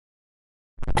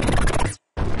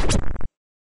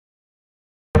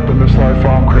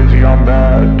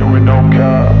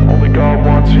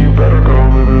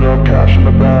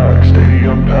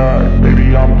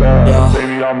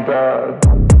I'm bad.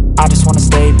 I just wanna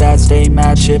stay bad, stay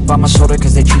mad. Chip on my shoulder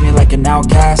cause they treat me like an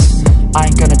outcast. I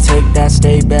ain't gonna take that,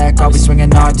 stay back. I'll be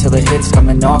swinging hard till the hits come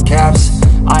in all caps.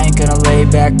 I ain't gonna lay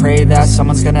back, pray that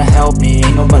someone's gonna help me.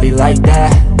 Ain't nobody like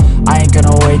that. I ain't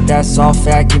gonna wait, that's all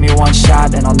fact. Give me one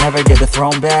shot and I'll never get the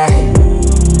throne back.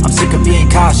 I'm sick of being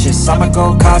cautious. I'ma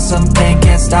go cause something,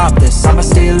 can't stop this. I'ma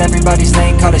steal everybody's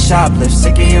lane, call it shoplift.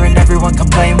 Sick of hearing everyone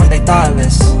complain when they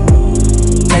thoughtless.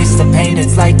 Taste the pain,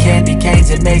 it's like candy canes.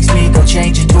 It makes me go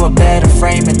change into a better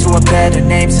frame, into a better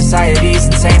name. Society's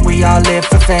insane, we all live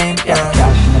for fame, yeah.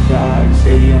 Cash in the bag,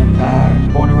 stadium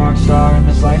packed. Born a rock star in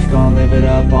this life, gon' live it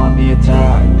up on the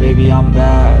attack. Baby, I'm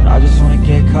bad, I just wanna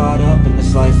get caught up in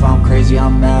this life. I'm crazy,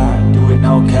 I'm mad, do it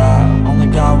no cap. Only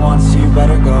God wants you,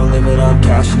 better go live it up.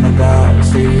 Cash in the bag,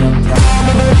 stadium packed.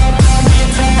 Live it up on the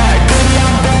attack, baby,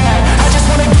 I'm bad. I just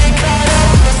wanna get caught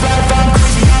up in this life. I'm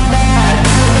crazy, I'm mad,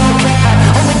 do it no cap.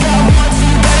 Only God wants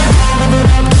you, better go live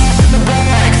it up. Cash in the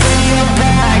bag, stadium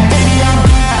packed. Baby, I'm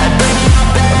bad, baby, I'm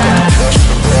bad. Cash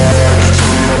in the bag,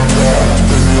 stadium packed.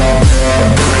 Baby, I'm bad, baby,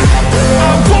 I'm bad.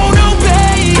 I won't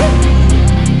obey.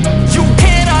 You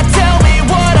cannot tell me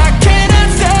what I cannot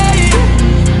say.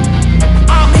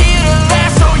 I'm here to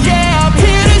last, so yeah, I'm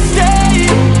here to stay.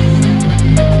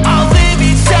 I'll live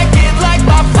each second like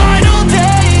my final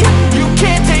day. You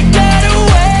can't take that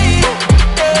away,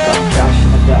 yeah. Cash in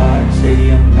the bag,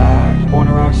 stadium packed. Born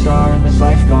a rock star in this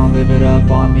life, gon' live it up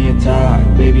on the attack.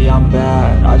 Baby, I'm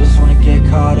bad, I just wanna get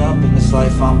caught up in this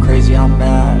life. I'm crazy, I'm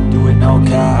mad, do it no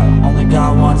cap. Only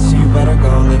God wants you, better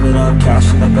go live it up.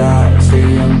 Cash in the bag,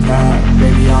 stadium packed.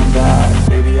 Baby, I'm bad,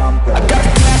 baby, I'm bad. I got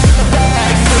the cash in the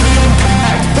bag, stadium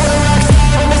packed. Born a rock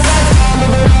star in this life, gon'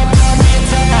 live it up on the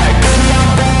attack. Baby,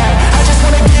 I'm bad, I just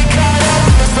wanna get caught up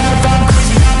in this life. I'm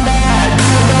crazy, I'm mad, do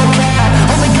it no cap.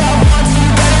 Only God wants you,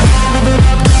 better go live it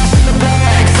up. Cash in the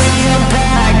bag, stadium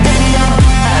packed. Baby, I'm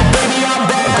bad, baby, I'm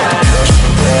bad. I got the cash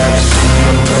in the bag,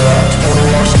 stadium packed. Born a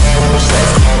rock star in this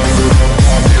life, gon' live it up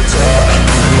on the attack.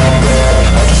 Baby, I'm bad,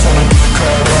 I just wanna get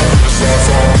caught up in this life.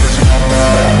 I'm crazy, I'm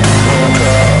mad, do it no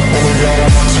cap. Only God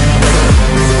wants you, better go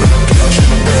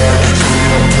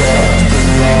live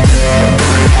it up. Cash in the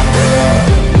bag, stadium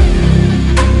packed. Baby, I'm bad,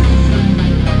 baby, I'm bad.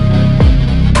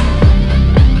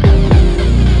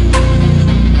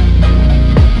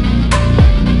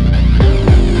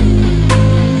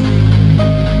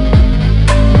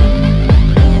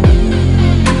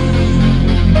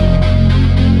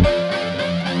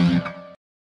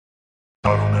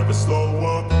 I don't ever slow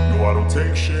up, no I don't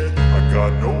take shit. I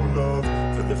got no love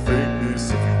for the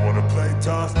fakeness. If you wanna play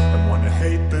tough and wanna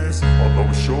hate this, I'll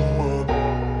always show up.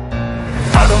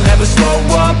 I don't ever slow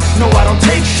up, no I don't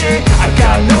take shit. I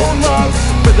got no love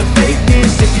for the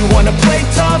fakeness. If you wanna play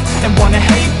tough and wanna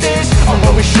hate this, I'll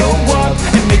always show up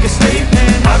and make a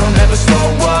statement. I don't ever slow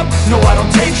up, no I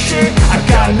don't take shit. I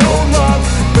got no love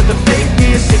for the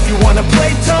fakeness. If you wanna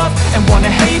play tough and wanna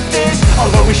hate this,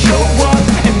 I'll always show up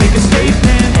and make a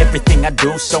statement. Everything I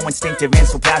do so instinctive and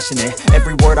so passionate.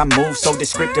 Every word I move so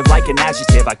descriptive like an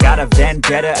adjective. I got a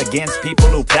vendetta against people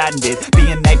who patented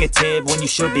being negative when you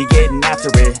should be getting after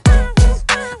it.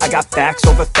 I got facts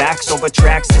over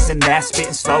tracks, this and that.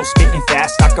 Spitting slow, spitting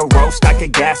fast. I could roast, I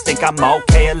could gas. Think I'm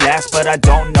okay at last, but I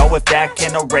don't know if that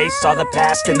can erase all the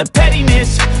past. And the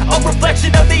pettiness, a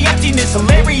reflection of the emptiness.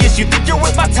 Hilarious, you think you're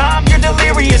worth my time, you're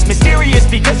delirious. Mysterious,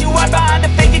 because you hide behind a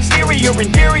fake exterior.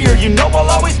 Inferior, you know I'll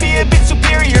always be a bit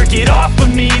superior. Get off of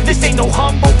me, this ain't no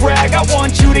humble brag. I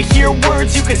want you to hear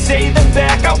words, you can say them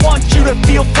back. I want you to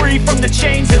feel free from the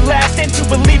chains at last, and to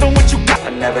believe in what you got. I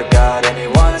never got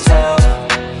anyone's help,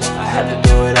 I had to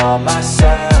do it all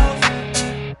myself.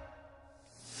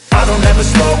 I don't ever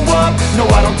slow up, no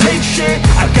I don't take shit.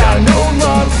 I got no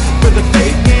love for the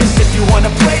fakeness. If you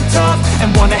wanna play tough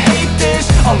and wanna hate this,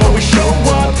 I'll always show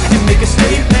up and make a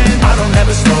statement. I don't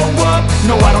ever slow up,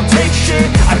 no I don't take shit.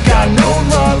 I got no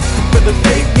love for the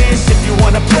fakeness. If you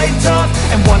wanna play tough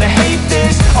and wanna hate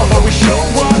this, I'll always show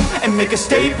up and make a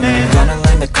statement. Gonna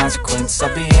learn the consequence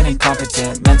of being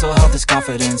incompetent. Mental health is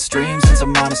confidence, dreams and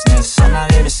some honestness. I'm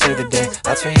not here to save the day,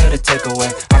 that's for you to take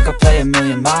away. I could play a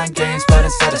million mind games, but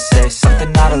instead I say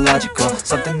something not illogical,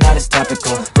 something that is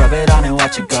topical. Rub it on and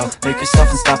watch it go, make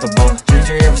yourself unstoppable. Dreams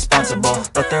are irresponsible,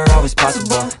 but they're always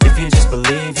possible. If you just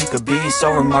believe, you could be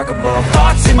so remarkable.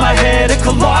 Thoughts in my head, a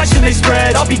collage and they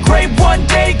spread. I'll be great one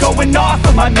day, going off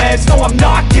of my meds. No, I'm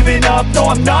not giving up, no,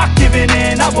 I'm not giving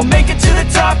in. I will make it to the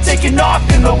top, taking off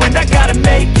in the wind. I gotta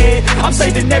make it, I'm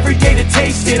saving every day to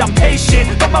taste it. I'm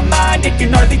patient, but my mind, it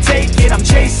can hardly take it. I'm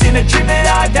chasing a dream that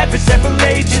I've had for several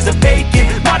ages. A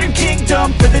vacant, modern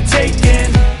kingdom for the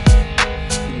taking.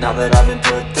 Now that I've been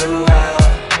put through hell,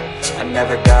 I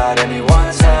never got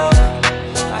anyone's help.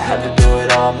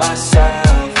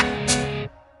 myself.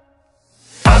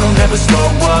 I don't ever slow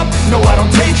up, no I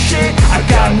don't take shit. I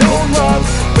got no love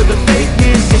for the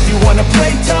fakeness. If you wanna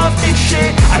play tough, big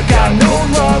shit. I got no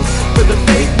love for the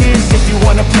fakeness. If you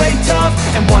wanna play tough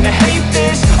and wanna hate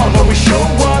this, I'll always show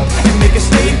up and make a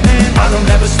statement. I don't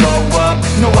ever slow up,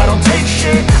 no I don't take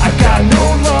shit. I got no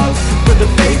love for the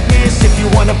fakeness. If you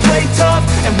wanna play tough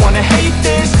and wanna hate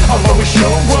this, I'll always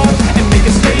show up and make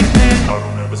a statement. I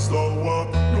don't ever slow up,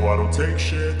 no I don't take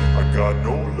shit. I got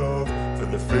no love for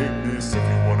the fakeness. If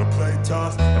you wanna play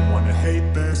tough and wanna hate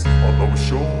this, I'll always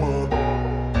show up.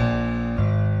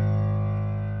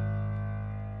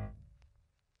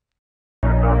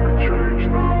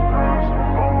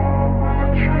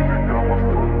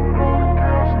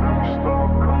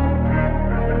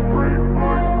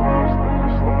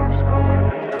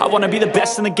 I wanna be the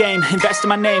best in the game, invest in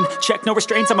my name. Check no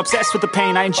restraints, I'm obsessed with the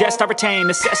pain. I ingest, I retain,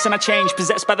 assess and I change.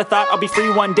 Possessed by the thought I'll be free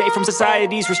one day from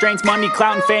society's restraints. Money,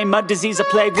 clout and fame, mud, disease, a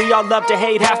plague. We all love to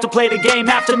hate, have to play the game,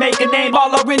 have to make a name.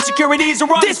 All our insecurities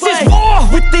are on display. This is war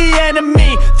with the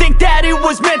enemy, think that it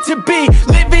was meant to be.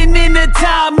 Living in a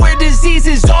time where disease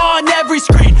is on every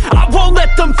screen. I won't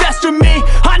let them fester me,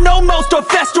 I know most are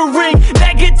festering.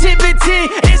 Negativity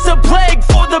is a plague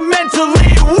for the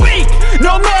mentally weak.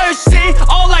 No mercy,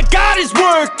 all I got is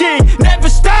working. Never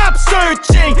stop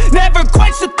searching, never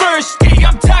quench the thirsty.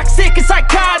 I'm toxic and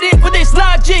psychotic, with this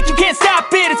logic you can't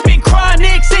stop it. It's been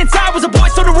chronic since I was a boy,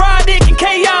 so neurotic and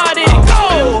chaotic.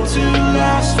 Built to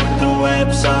last with the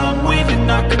webs I'm weaving.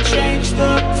 I could change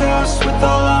the past with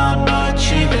all I'm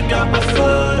achieving. Got my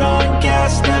foot on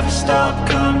gas, never stop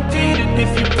competing.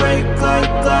 If you break like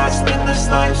glass, then this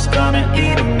life's gonna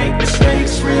eat 'em. Make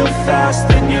mistakes real fast,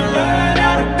 then you learn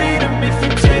how to beat 'em. If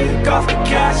you take off the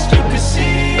cast, you can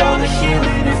see all the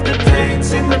healing. If the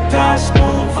pain's in the past,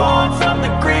 move on from the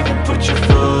grieving. Put your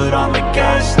foot on the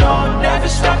gas, no, never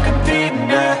stop competing,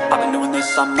 yeah. I've been doing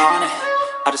this, I'm on it,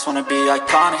 I just wanna be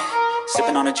iconic.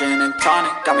 Sipping on a gin and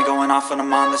tonic, got me going off when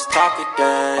I'm on this topic,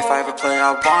 yeah. If I ever play,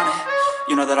 I want it,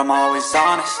 you know that I'm always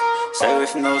honest. Stay away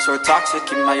from those who are toxic,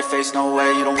 keep them out your face, no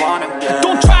way, you don't want it, yeah.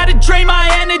 Don't try to drain my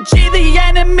energy, the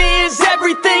enemy is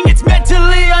everything. It's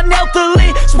mentally,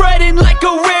 unhealthily, spreading like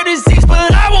a rare disease.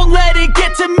 But I won't let it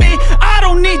get to me, I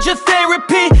don't need your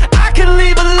therapy. I can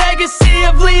leave a legacy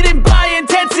of leading by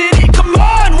intensity. Come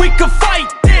on, we can fight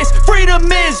this, freedom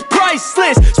is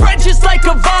priceless. Spread just like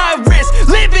a virus,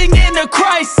 living in a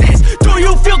crisis. Do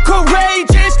you feel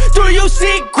courageous? Do you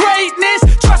seek greatness?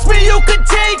 Trust me, you can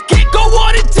take it, go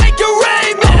on and take your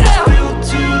aim, yeah. Built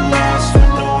to last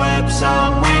with the webs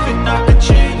I'm weaving. I could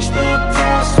change the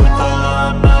past with all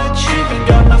I'm achieving.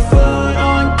 Got my foot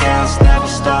on gas, never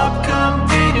stop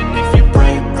competing. If you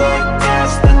break like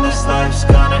glass, then this life's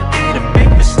gonna eat 'em.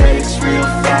 Make mistakes real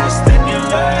fast, then you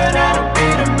learn how to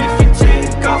beat 'em. If you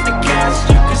take off the cast,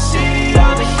 you can see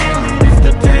all the healing. If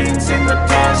the pain's in the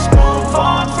past, move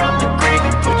on from the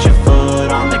grieving. Put your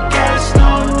foot on the gas, no,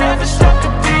 never stop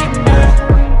competing, yeah.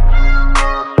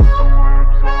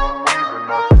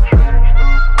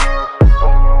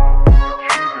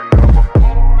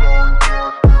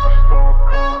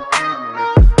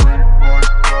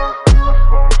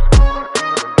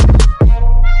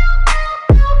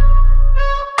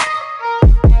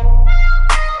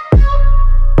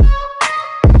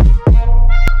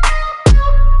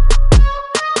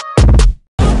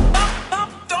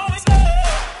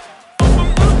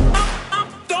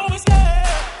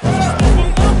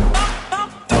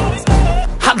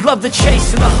 I love the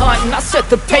chase and the hunt, and I set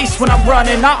the pace when I'm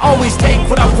running. I always take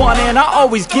what I want and I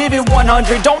always give it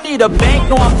 100. Don't need a bank,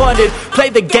 no I'm funded. Play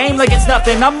the game like it's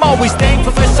nothing, I'm always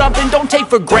thankful for something. Don't take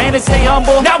for granted, stay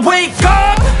humble. Now wake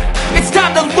up, it's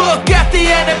time to look at the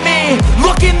enemy.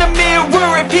 Look in the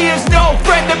mirror if he is no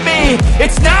friend to me.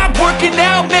 It's not working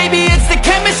out, maybe it's the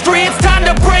chemistry. It's time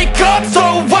to break up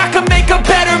so I can make a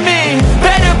better me.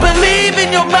 Better believe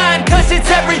in your mind, cause it's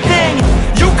everything.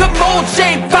 You can mold,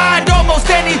 shape, find almost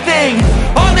anything.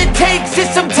 All it takes is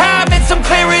some time and some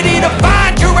clarity to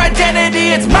find your identity.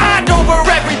 It's mind over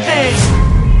everything.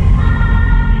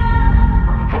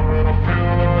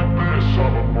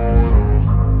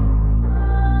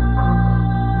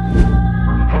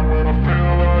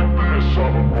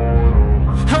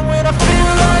 And when I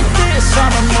feel like this,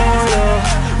 I'm immortal.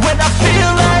 When I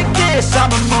feel like this,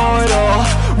 I'm immortal.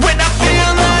 When I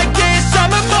feel like this,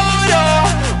 I'm immortal.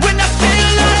 When I feel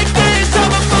like this,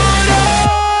 I'm immortal.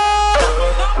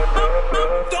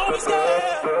 Don't be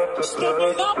scared. Just give me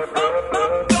up.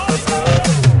 Don't be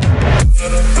scared.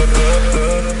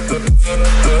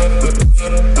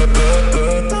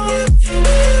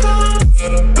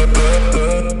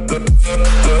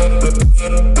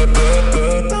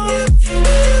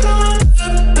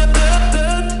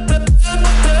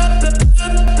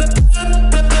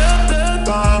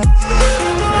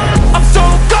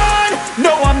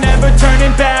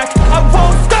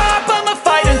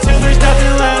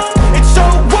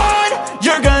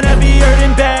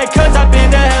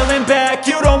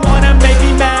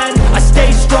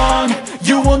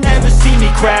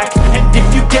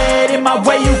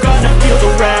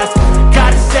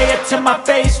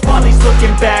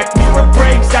 taking back. Mirror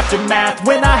breaks, aftermath.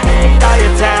 When I hate, I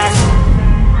attack.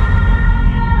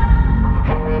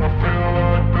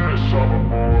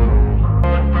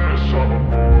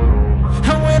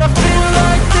 And when I feel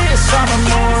like this, I'm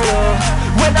immortal.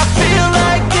 When I feel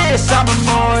like this, I'm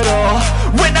immortal.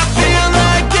 When I feel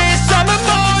like this, I'm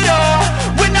immortal.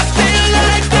 When I feel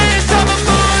like this, I'm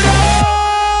immortal.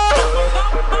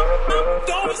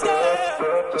 Don't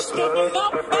stop. Just give me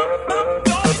up.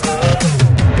 Don't stop.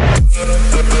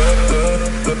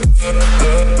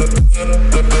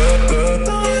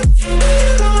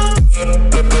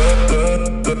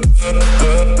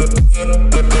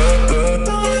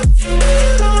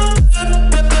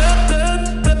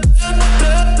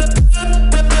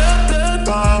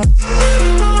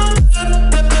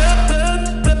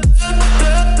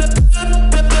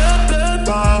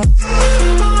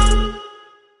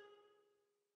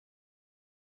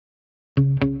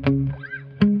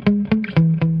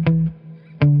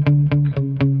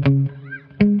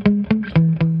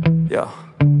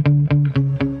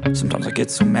 Sometimes I get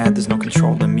so mad, there's no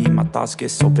controlling me. My thoughts get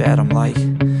so bad, I'm like,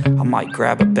 I might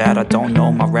grab a bat, I don't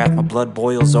know my wrath. My blood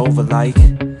boils over like,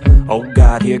 oh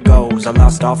God, here goes. I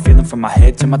lost all feeling from my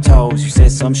head to my toes. You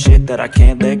said some shit that I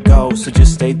can't let go, so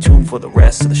just stay tuned for the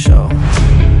rest of the show.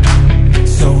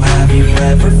 So have you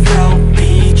ever felt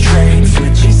betrayed?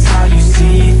 Switches how you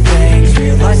see things,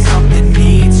 realize something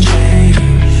needs change.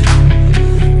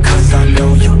 Cause I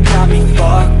know you got me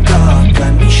fucked up,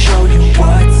 let me show you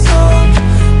what's up.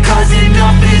 Cause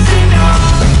enough is enough.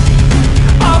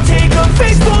 I'll take a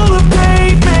face full of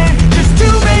pavement just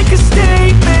to make a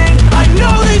statement. I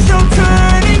know there's no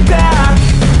turning back.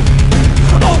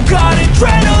 Oh God,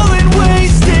 adrenaline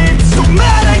wasted, so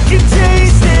mad I can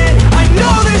taste it. I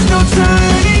know there's no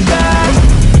turning back.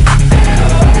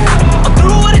 I'll do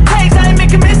what it takes, I ain't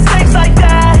making mistakes like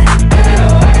that.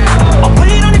 I'll put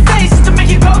it on your face just to make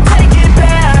you go take it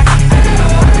back.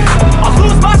 I'll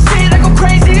lose my shit, I go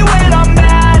crazy when I'm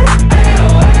mad.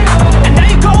 And now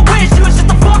you go wish you would shut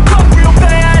the fuck up real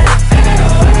bad.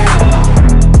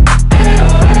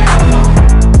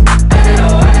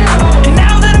 And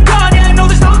now that I'm gone, yeah, I know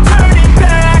there's no turning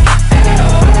back.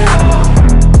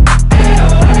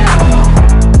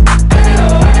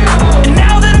 And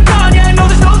now that I'm gone, yeah, I know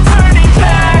there's no turning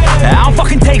back. I don't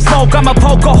fucking take smoke, I'ma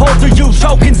poke a hole through you.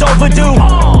 Choking's overdue.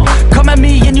 Come at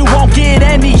me and you won't get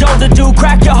any older, dude.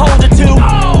 Crack your holder too.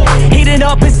 Heating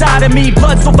up inside of me,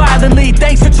 blood so violently.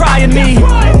 Thanks for trying me.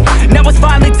 Now it's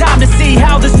finally time to see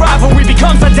how this rivalry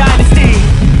becomes a dynasty.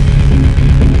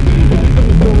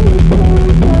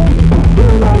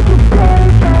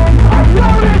 I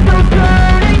know there's no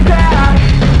turning back.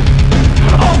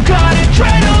 Oh God,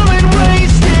 adrenaline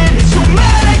wasted, so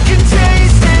mad I can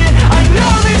taste it. I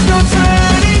know there's no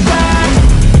turning back.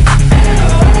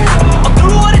 I'll do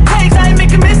what it takes, I ain't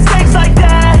making mistakes like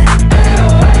that.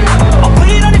 I'll put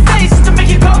it on your face just to make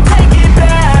you go take it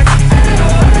back.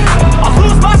 I'll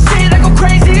lose my shit, I go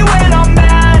crazy when I'm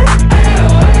mad.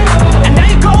 And now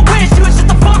you go wish you would shut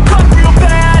the fuck up real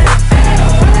bad.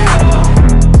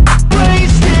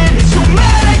 Wasted, so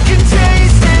mad I can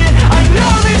taste it. I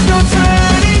know there's no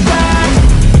turning back.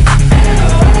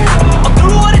 I'll do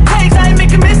what it takes, I ain't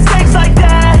making mistakes like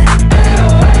that.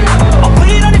 I'll put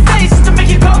it on your face just to make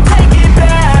you go take it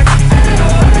back.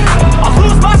 I'll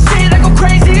lose my shit, I go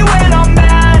crazy when I'm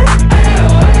mad.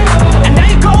 And now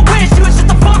you go wish you would shut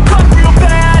the fuck up real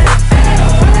bad.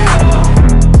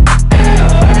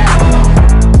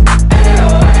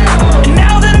 And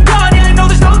now that I'm gone, yeah, I know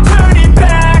there's no turning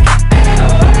back.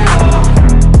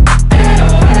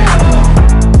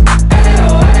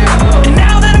 And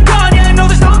now that I'm gone, yeah, I know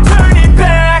there's no turning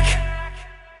back.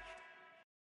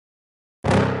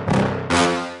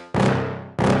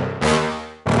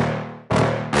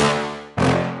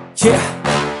 Yeah.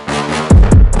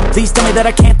 Please tell me that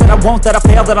I can't, that I won't, that I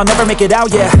fail, that I'll never make it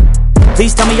out, yeah.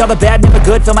 Please tell me all the bad, never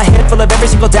good, fill my head full of every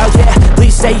single doubt, yeah.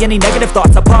 Please say any negative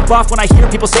thoughts, I pop off when I hear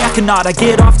people say I cannot. I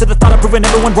get off to the thought of proving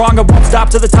everyone wrong, I won't stop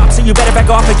to the top, so you better back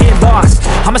off and get lost.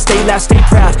 I'ma stay loud, stay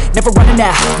proud, never running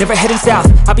out, never heading south.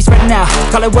 I'll be spreading out,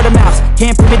 call it word of mouth,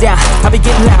 can't put me down, I'll be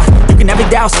getting loud. You can have your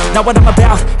doubts, not what I'm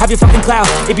about, have your fucking clout.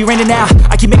 It be raining now,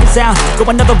 I keep making sound, go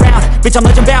another round, bitch I'm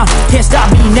legend bound, can't stop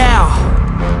me now.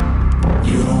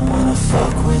 You don't wanna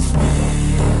fuck with me,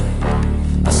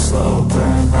 a slow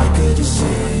burn like a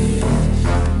disease.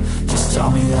 Just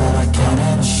tell me that I can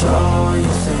and I'll show you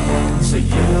things that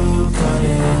you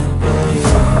couldn't believe.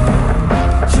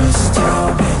 Just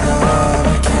tell me that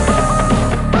I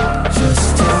can.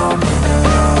 Just tell me that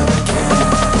I can.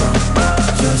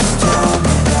 Just tell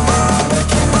me that I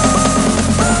can.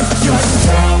 Just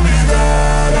tell me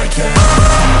that I can.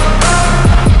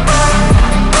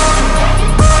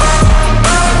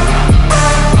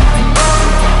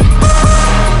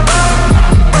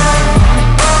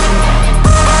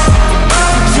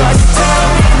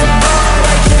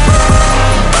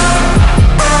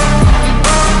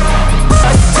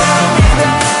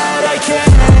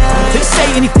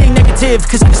 positive,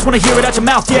 cause I just wanna hear it out your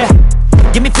mouth, yeah.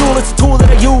 Give me fuel, it's a tool that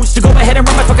I use to go ahead and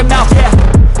run my fucking mouth, yeah.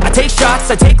 I take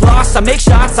shots, I take loss, I make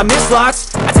shots, I miss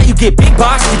lots. That's how you get big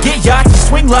box, you get yachts, you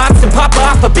swing lots and pop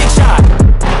off a big shot.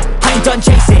 I ain't done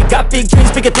chasing, got big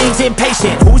dreams, bigger things,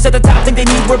 impatient. Who's at the top think they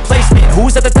need replacement?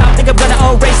 Who's at the top think I'm gonna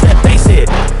erase them? Face it,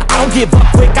 I don't give up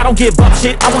quick, I don't give up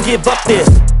shit, I won't give up this.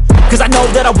 Cause I know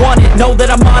that I want it, know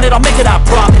that I'm on it, I'll make it, I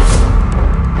promise.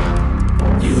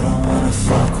 You don't wanna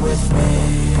fuck with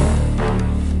me,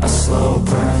 a slow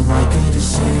burn like a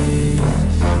disease.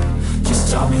 Just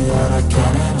tell me that I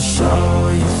can and I'll show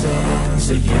you things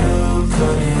that you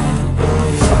couldn't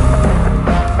believe.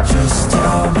 Just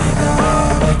tell me that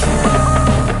I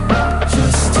can.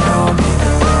 Just tell me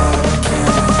that I can.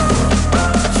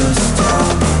 Just tell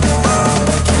me that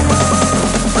I can.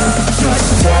 Just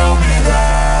tell me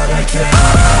that I can.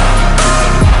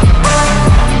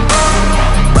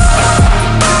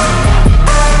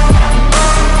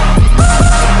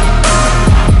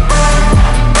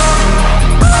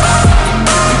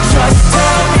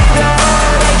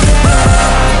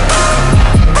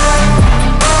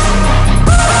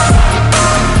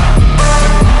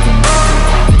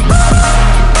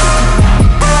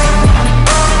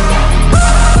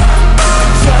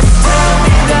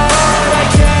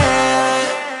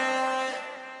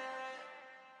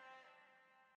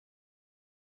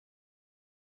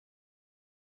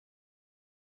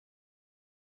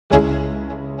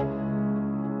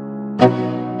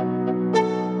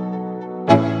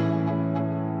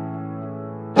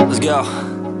 Let's go.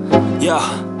 Yo,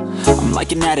 I'm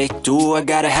like an addict, do I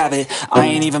gotta have it. I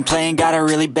ain't even playing, got a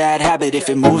really bad habit. If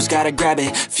it moves, gotta grab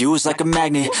it, fuse like a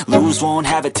magnet. Lose, won't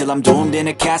have it till I'm doomed in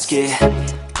a casket.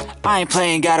 I ain't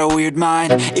playing, got a weird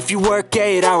mind. If you work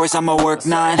 8 hours, I'ma work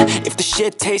 9. If the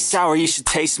shit tastes sour, you should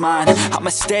taste mine. I'ma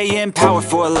stay in power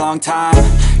for a long time.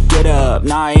 Get up,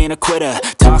 nah, I ain't a quitter.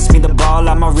 Toss me the ball,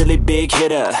 I'm a really big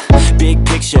hitter. Big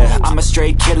picture, I'm a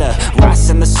straight killer.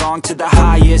 Rising the song to the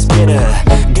highest bidder.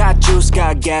 Got juice,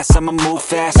 got gas, I'ma move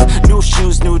fast. New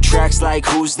shoes, new tracks, like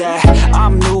who's that?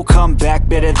 I'm new, come back,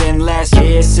 better than last.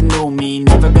 Yeah, it's a new me,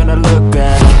 never gonna look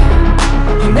back.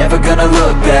 Never gonna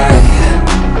look back.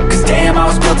 Cause damn, I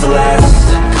was built to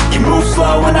last. You move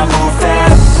slow and I move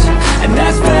fast, and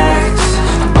that's facts.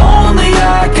 Only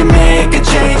I can make a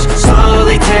change.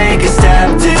 Slowly take a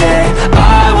step today.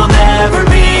 I will never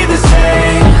be the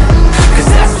same, cause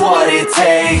that's what it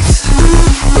takes.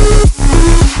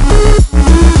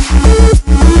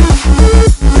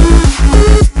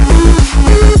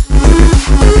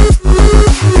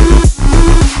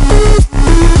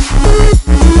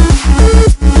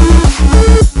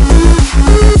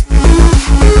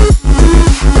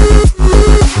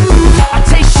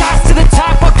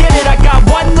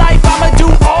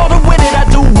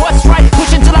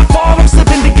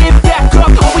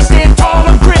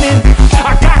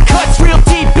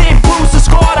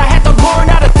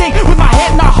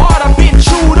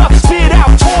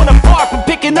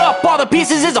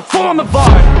 Pieces is a form of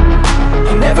art.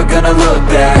 I'm never gonna look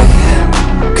back,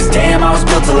 cause damn, I was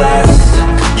built to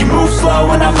last. You move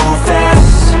slow and I move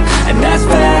fast, and that's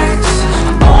facts.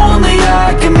 Only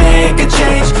I can make a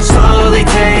change. Slowly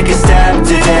take a step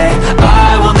today.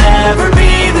 I will never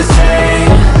be the same,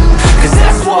 cause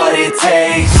that's what it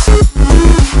takes.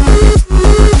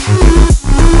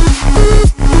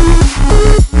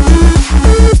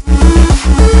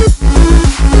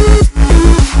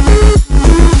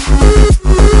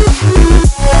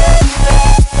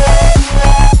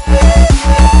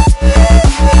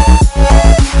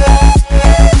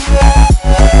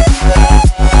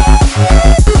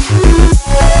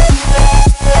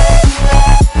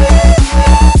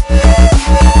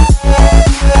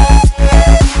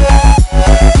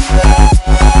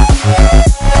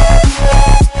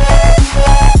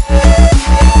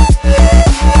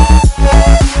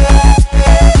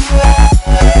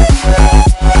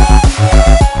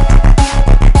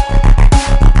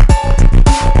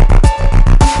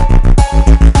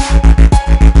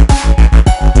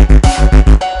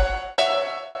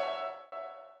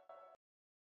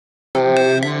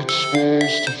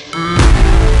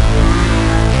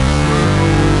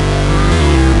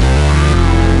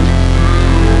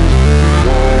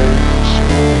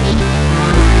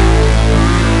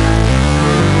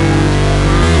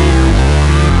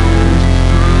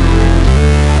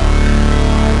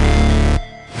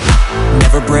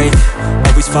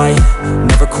 Fight,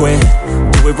 never quit,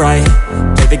 do it right.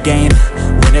 Play the game,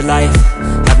 win it life.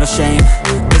 Have no shame,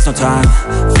 there's no time.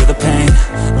 Feel the pain,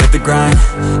 live the grind.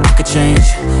 I could change,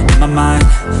 in my mind.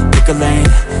 Pick a lane,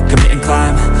 commit and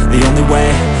climb. The only way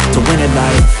to win it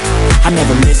life. I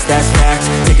never miss, that's facts.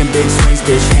 Taking big swings,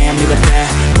 bitch, hand me the bat.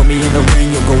 Put me in the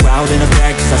out in a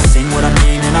bag, cause I sing what I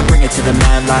mean and I bring it to the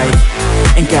mad light.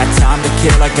 Ain't got time to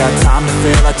kill, I got time to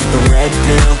feel. I took the red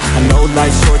pill, I know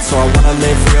life's short so I wanna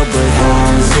live real. But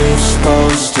how's it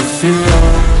supposed to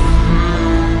feel?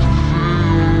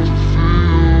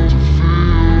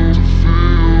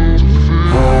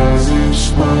 How's it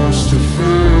supposed to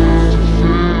feel?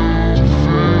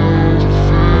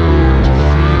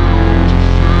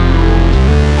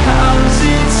 How's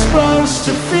it supposed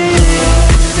to feel?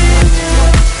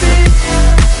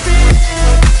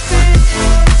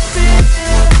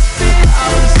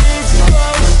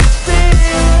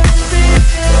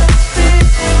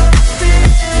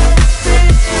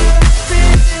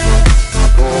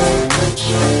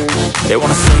 They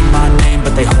wanna say my name,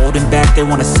 but they holding back. They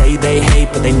wanna say they hate,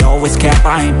 but they know it's cap.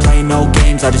 I ain't play no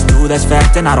games, I just do that's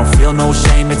fact. And I don't feel no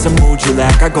shame, it's a mood you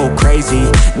lack. I go crazy,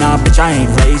 nah bitch I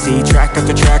ain't lazy. Track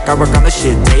after track, I work on the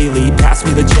shit daily. Pass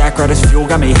me the jack, right as fuel,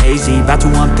 got me hazy. About to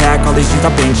unpack all these things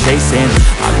I've been chasing.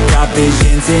 I've got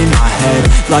visions in my head,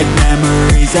 like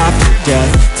memories after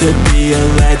death. To be a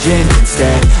legend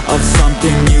instead of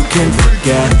something you can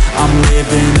forget. I'm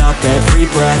living up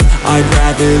every breath, I'd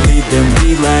rather lead than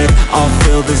be led. I'll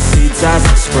fill the seats as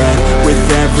I spread with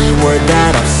every word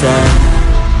that I've said.